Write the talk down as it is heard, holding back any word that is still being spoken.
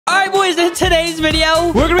right, boys, in today's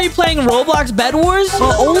video, we're gonna be playing Roblox Bedwars,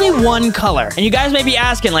 but only one color. And you guys may be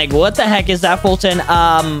asking, like, what the heck is that, Foltyn?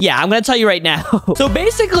 Yeah, I'm gonna tell you right now. So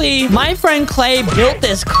basically, my friend Clay built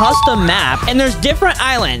this custom map, and there's different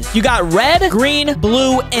islands. You got red, green,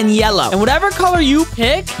 blue, and yellow. And whatever color you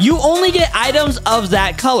pick, you only get items of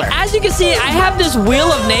that color. As you can see, I have this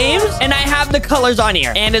wheel of names, and I have the colors on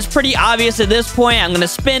here. And it's pretty obvious at this point. I'm gonna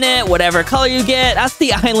spin it. Whatever color you get, that's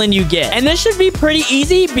the island you get. And this should be pretty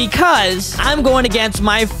easy because I'm going against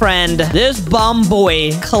my friend, this bum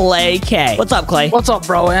boy, Clay K. What's up, Clay? What's up,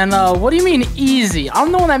 bro? And what do you mean easy?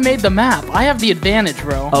 I'm the one that made the map. I have the advantage,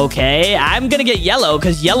 bro. Okay, I'm gonna get yellow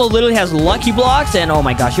because yellow literally has lucky blocks. And oh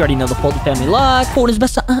my gosh, you already know the Foltyn family luck. Foltyn's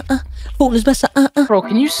best. Foltyn's best. Bro,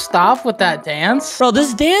 can you stop with that dance? Bro,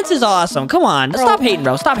 this dance is awesome. Come on. Stop hating,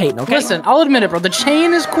 bro. Stop hating, okay? Listen, I'll admit it, bro. The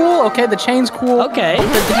chain is cool. Okay, the chain's cool. Okay.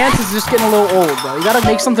 The dance is just getting a little old, bro. You gotta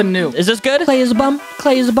make something new. Is this good? Clay is a bum.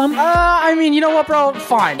 Clay is a bum. I mean, you know what, bro?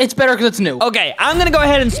 Fine. It's better because it's new. Okay, I'm gonna go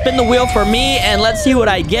ahead and spin the wheel for me, and let's see what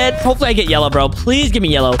I get. Hopefully I get yellow, bro. Please give me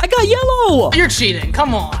yellow. I got yellow. You're cheating.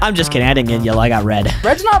 Come on. I'm just kidding. I didn't get yellow. I got red.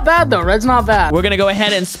 Red's not bad, though. Red's not bad. We're gonna go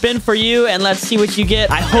ahead and spin for you, and let's see what you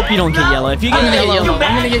get. I hope you don't get yellow. If you get yellow, I'm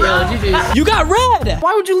gonna get yellow. GG's. You got red.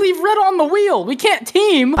 Why would you leave red on the wheel? We can't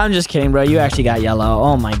team. I'm just kidding, bro. You actually got yellow.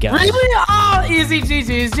 Oh my god. Really? Oh, easy.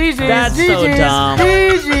 GG's. That's so dumb.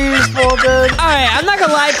 GG's, Foltyn. All right, I'm not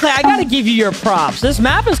gonna lie, Clay. I gotta give you your props. This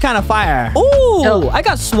map is kind of fire. Ooh, I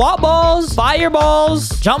got swap balls, fireballs,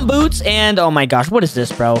 jump boots, and oh my gosh, what is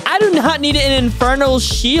this, bro? I do not need an infernal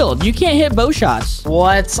shield. You can't hit bow shots.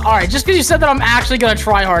 What? All right, just because you said that, I'm actually gonna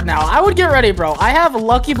try hard now. I would get ready, bro. I have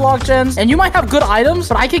lucky block gens, and you might have good items,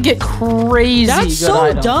 but I could get crazy That's good so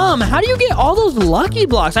items. dumb. How do you get all those lucky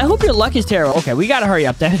blocks? I hope your luck is terrible. Okay, we gotta hurry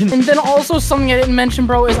up then. And then also something I didn't mention,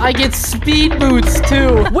 bro, is I get speed boots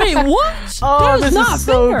too. Wait, what? Oh, this is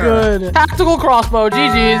so good. Tactical crossbow,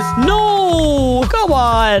 GG's. No, come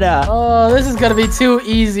on. Oh, this is gonna be too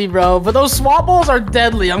easy, bro. But those swap balls are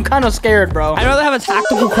deadly. I'm kind of scared, bro. I'd rather have a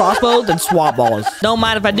tactical crossbow than swap balls. Don't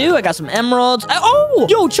mind if I do. I got some emeralds. Oh,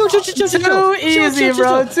 yo, chill. Too easy,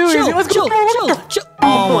 bro. Too easy. Let's go. Chill.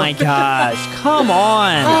 Oh my gosh, come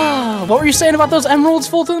on. What were you saying about those emeralds,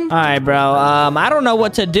 Foltyn? All right, bro. I don't know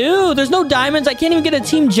what to do. There's no diamonds. I can't even get a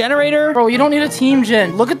team generator. Bro, you don't need a team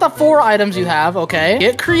gen. Look at the 4 items you have, okay?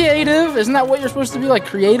 Get creative. Isn't that what you're supposed to be, like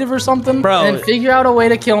creative or something? Bro. And figure out a way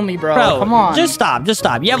to kill me, bro. Come on. Just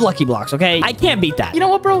stop. You have lucky blocks, okay? I can't beat that. You know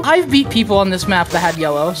what, bro? I've beat people on this map that had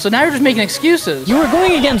yellow, so now you're just making excuses. You were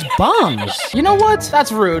going against bums. You know what?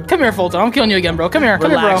 That's rude. Come here, Foltyn. I'm killing you again, bro. Come here.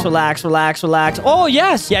 Relax. Oh,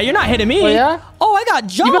 yes. Yeah, you're not hitting me. Oh, yeah? Oh, I got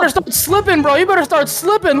jumped. You better start slipping, bro.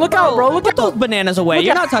 Look out, bro. Put those bananas away.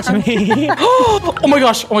 You're not touching me. Oh my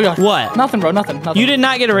gosh. What? Nothing, bro. Nothing. You did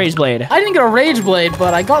not get a rage blade. I didn't get a rage blade,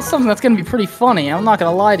 but I got something that's gonna be pretty funny. I'm not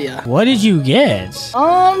gonna lie to you. What did you get?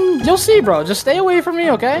 You'll see, bro. Just stay away from me,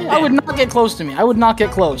 okay? I would not get close to me. I would not get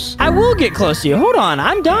close. I will get close to you. Hold on.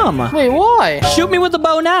 I'm dumb. Wait, why? Shoot me with the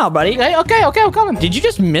bow now, buddy. Okay. I'm coming. Did you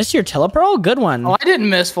just miss your telepearl? Good one. Oh, I didn't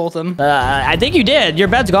miss, Foltyn. I think you did. Your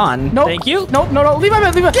bed's gone. Nope. Thank you. Nope. Leave my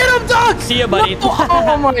bed. Get him, dog! See ya, buddy. No.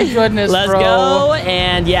 Oh my goodness, Let's bro. go.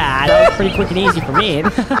 And yeah, that was pretty quick and easy for me.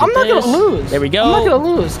 I'm not gonna lose. There we go. I'm not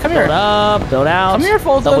gonna lose. Come here. Build up, build out. Come here,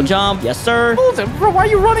 Foltyn. Double jump. Yes, sir. Foltyn, bro, why are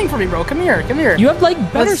you running from me, bro? Come here. You have like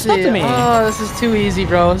better stuff than me. Oh, this is too easy,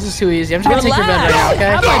 bro. This is too easy. I'm just gonna take your bed right now, okay?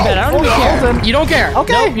 Have my bed. I don't even care. Foltyn, you don't care.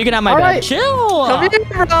 Okay. Nope, you can have my bed. Right. Chill. Come here,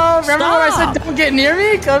 bro. Remember when I said don't get near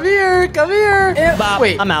me? Come here. Bop,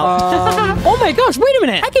 Wait. I'm out. Oh my gosh, wait a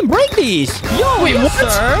minute. I can break these. Yo, wait, yes,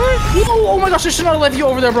 what? sir. Oh my gosh, I should not have left you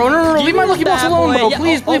over there, bro. No. Leave my lucky box alone, bro. Yeah.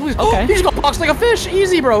 Please. Okay. You just got boxed like a fish.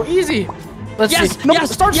 Easy, bro. Easy. Let's see. No,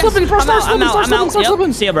 yes, start yes. slipping, bro. Start slipping. Start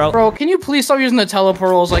slipping. See ya, bro. Bro, can you please stop using the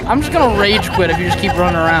telepearls? Like, I'm just gonna rage quit if you just keep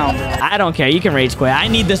running around, bro. I don't care. You can rage quit. I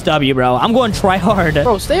need this W, bro. I'm going try hard.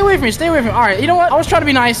 Bro, stay away from me. All right, you know what? I was trying to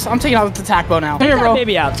be nice. I'm taking out the tack bow now. Come here, bro.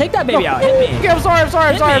 Take that baby out. Hit me. Okay, I'm sorry.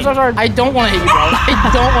 I don't want to hit you, bro.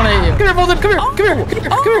 I don't want to hit you. Come here, Foltyn. Come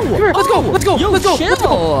here. Let's go.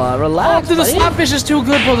 Chill. Relax. Dude, the slapfish is too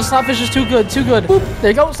good, bro. The slapfish is too good. Boop.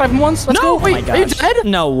 There you go. Slap him once. Let's go. Wait, are you dead?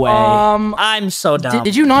 No way. I'm so dumb.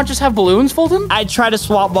 Did you not just have balloons, Foltyn? I tried to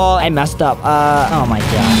swap ball. I messed up. Oh my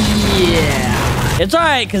god. Yeah. It's all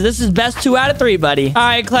right, because this is best 2 out of 3, buddy. All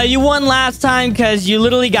right, Clay, you won last time because you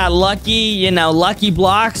literally got lucky, lucky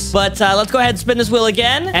blocks. But let's go ahead and spin this wheel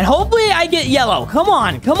again. And hopefully I get yellow. Come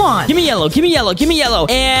on. Give me yellow.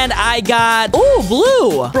 And I got,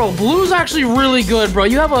 blue. Bro, blue's actually really good, bro.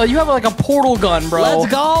 You have like a portal gun, bro.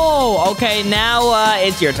 Let's go. Okay, now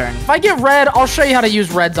it's your turn. If I get red, I'll show you how to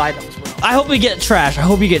use red's items, bro. I hope we get trash. I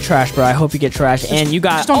hope you get trash, bro. I hope you get trash. And you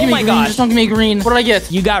got, oh my gosh. Just don't give me green. What did I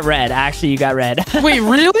get? You got red. Actually, you got red. Wait,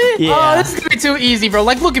 really? Yeah. Oh, this is gonna be too easy, bro.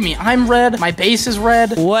 Like, look at me. I'm red. My base is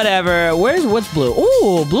red. Whatever. What's blue?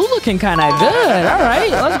 Ooh, blue looking kind of good. All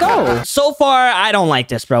right, let's go. So far, I don't like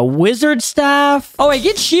this, bro. Wizard staff. Oh, wait,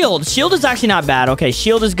 get shield. Shield is actually not bad. Okay,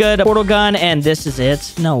 shield is good. Portal gun, and this is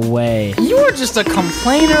it. No way. You are just a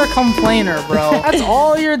complainer, bro. That's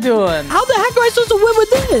all you're doing. How the heck am I supposed to win with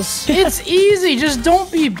this? It's easy. Just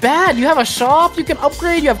don't be bad. You have a shop. You can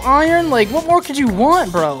upgrade. You have iron. Like, what more could you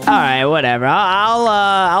want, bro? All right, whatever.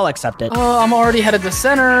 I'll accept it. I'm already headed to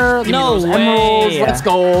center. Give me those emeralds. Let's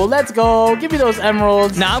go. Let's go. Give me those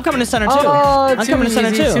emeralds. No, I'm coming to center too. I'm coming to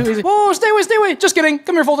center too. Too easy. Whoa, stay away, stay away. Just kidding.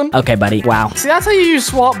 Come here, Foltyn. Okay, buddy. Wow. See, that's how you use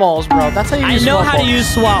swap balls, bro. That's how you use I know swap how balls. to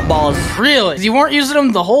use swap balls. Really? You weren't using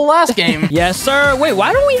them the whole last game. Yes, sir. Wait,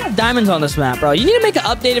 why don't we have diamonds on this map, bro? You need to make an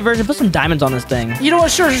updated version. Put some diamonds on this thing. You know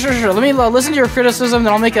what? Sure. Let me listen to your criticism,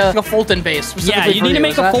 then I'll make a Foltyn base. Yeah, you need to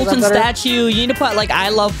make a Foltyn statue. You need to put, like, I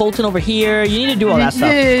love Foltyn over here. You need to do all that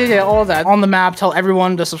stuff. Yeah, all that. On the map, tell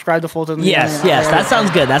everyone to subscribe to Foltyn. Yes, that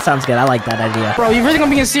sounds good. That sounds good. I like that idea. Bro, you really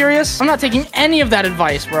gonna be serious? I'm not taking any of that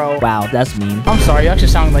advice, bro. Wow, that's mean. I'm sorry. You actually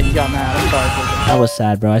sounded like you got mad. I'm sorry, Foltyn. That was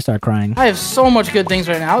sad, bro. I started crying. I have so much good things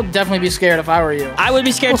right now. I would definitely be scared if I were you. I would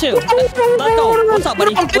be scared too. Let's go. What's up,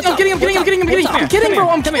 buddy? I'm kidding, bro.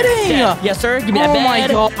 I'm kidding. Yes, sir. Give me that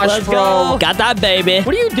bed. Oh my gosh, Let's bro. go. Got that, baby.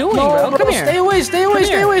 What are you doing, No, bro? Come here. Stay away.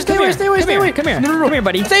 Come here. No. Come here,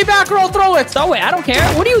 buddy. Stay back or I'll throw it. Throw it. I don't care.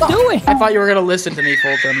 What are you doing? I thought you were gonna listen to me,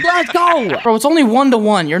 Foltyn. Let's go. Bro, it's only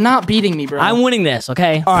 1-1. You're not beating me, bro. I'm winning this,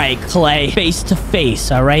 okay? All right, Clay. Face to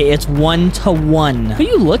face, all right? It's 1-1. Who are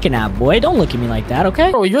you looking at, boy? Don't look at me like that,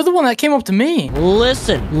 okay? Bro, you're the one that came up to me.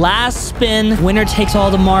 Listen, last spin, winner takes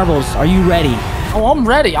all the marbles. Are you ready? Oh, I'm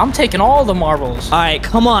ready. I'm taking all the marbles. All right,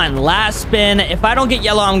 come on. Last spin. If I don't get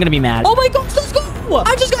yellow, I'm going to be mad. Oh my gosh, let's go.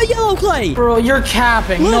 I just got yellow, Clay. Bro, you're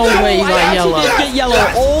capping. No way you got yellow. I actually did get yellow.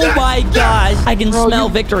 Oh my gosh. I can smell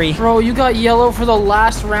victory. Bro, you got yellow for the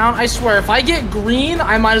last round. I swear, if I get green,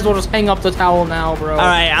 I might as well just hang up the towel now, bro. All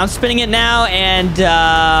right, I'm spinning it now.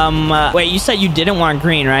 And, wait, you said you didn't want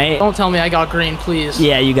green, right? Don't tell me I got green, please.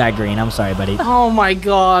 Yeah, you got green. I'm sorry, buddy. Oh my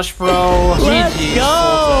gosh, bro. Let's GG.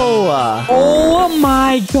 go. Oh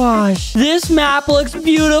my gosh. This map looks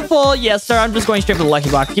beautiful. Yes, sir. I'm just going straight for the lucky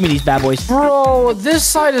box. Give me these bad boys. Bro, this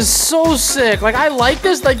side is so sick. Like, I like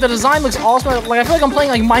this. Like, the design looks awesome. Like, I feel like I'm playing,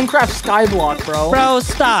 like, Minecraft Skyblock, bro. Bro,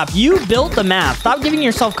 stop. You built the map. Stop giving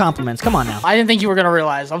yourself compliments. Come on now. I didn't think you were gonna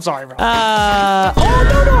realize. I'm sorry, bro. Oh, no.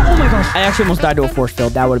 Oh, my gosh. I actually almost died to a force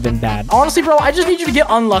field. That would have been bad. Honestly, bro, I just need you to get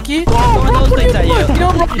unlucky. Throwing those things at you. You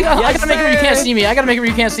know, bro, I Yes, gotta make it where you can't see me. I gotta make it where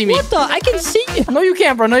you can't see me. What the? I can see you. No, you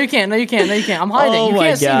can't, bro. No, you can't. I'm hiding. Oh you my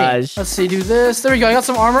can't see me. gosh. Let's see. Do this. There we go. I got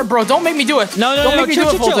some armor. Bro, don't make me do it. No, Don't make me do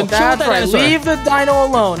it, chill. Foltyn. That's right. Leave the dino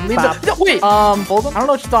alone. Wait. Foltyn, I don't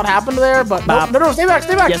know what you thought happened there, but no, stay back.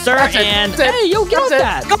 Yes, sir. That's And That's hey, yo, get off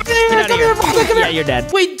that. Come here. Get out of here. Yeah, you're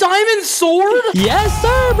dead. Wait, diamond sword? Yes,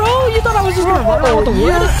 sir, bro. You thought I was just gonna run around with the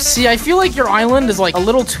wood? See, I feel like your island is like a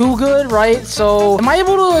little too good, right? So, am I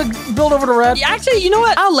able to build over to red? Yeah, actually, you know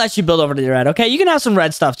what? I'll let you build over to the red, okay? You can have some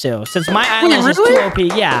red stuff too. Since my island is really?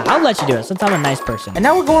 too OP, yeah, I'll let you do it since I'm a nice person. And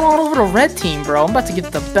now we're going on over to red team, bro. I'm about to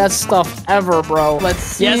get the best stuff ever, bro. Let's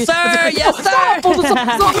see. Yes, sir. Yes, sir.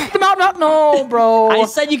 No, bro. I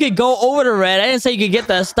said you could go over to red. I didn't say you could get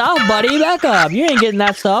the stuff, buddy. Back up. You ain't getting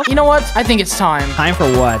that stuff. You know what? I think it's time. Time for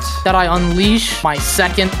what? That I unleash my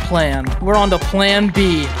second plan. We're on to plan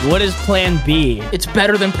B. What is plan B? It's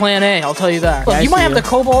better than plan A, I'll tell you that. Look, Yeah, you might have the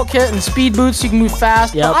cobalt kit and speed boots so you can move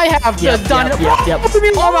fast. Yep. But I have the dino. Yep.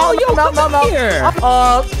 I'm out. Here.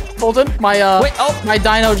 Foltyn, my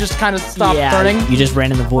dino just kind of stopped turning. You just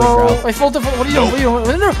ran in the void, bro. Wait, Foltyn, what are you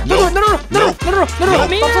doing? No.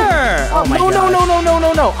 Come here. Oh my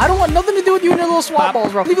God. No. I don't want nothing to do with you and your little swap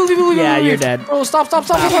balls, bro. Leave. Yeah, you're dead. Bro, stop.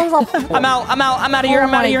 I'm out of here.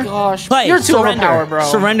 I'm out of here. Gosh. Play. You're too overpowered, bro.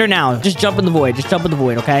 Surrender now. Just jump in the void.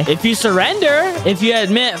 Okay? If you surrender, if you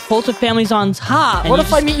admit Foltyn family's on top. What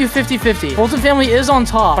if I meet you 50-50? Foltyn family is on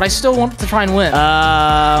top, but I still want to try and win.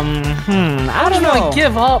 I don't know. Like,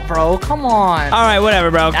 give up, bro. Come on. All right,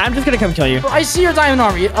 whatever, bro. I'm just gonna come kill you. Bro, I see your diamond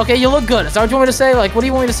armor. Okay, you look good. Is that what you want me to say? Like, what do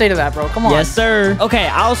you want me to say to that, bro? Come on. Yes, sir. Okay,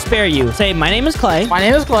 I'll spare you. Say, my name is Clay. My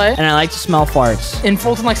name is Clay. And I like to smell farts. And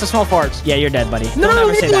Foltyn likes to smell farts. Yeah, you're dead, buddy. No, I'm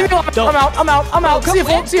out. See you,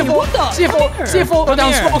 Foltyn. Go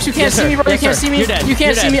down, smokes. You can't see me, bro. You can't see me. You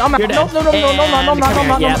can't see me. I'm out.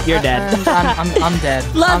 No. Yep, you're dead. I'm dead.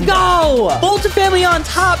 Let's go. Foltyn family on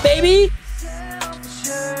top, baby.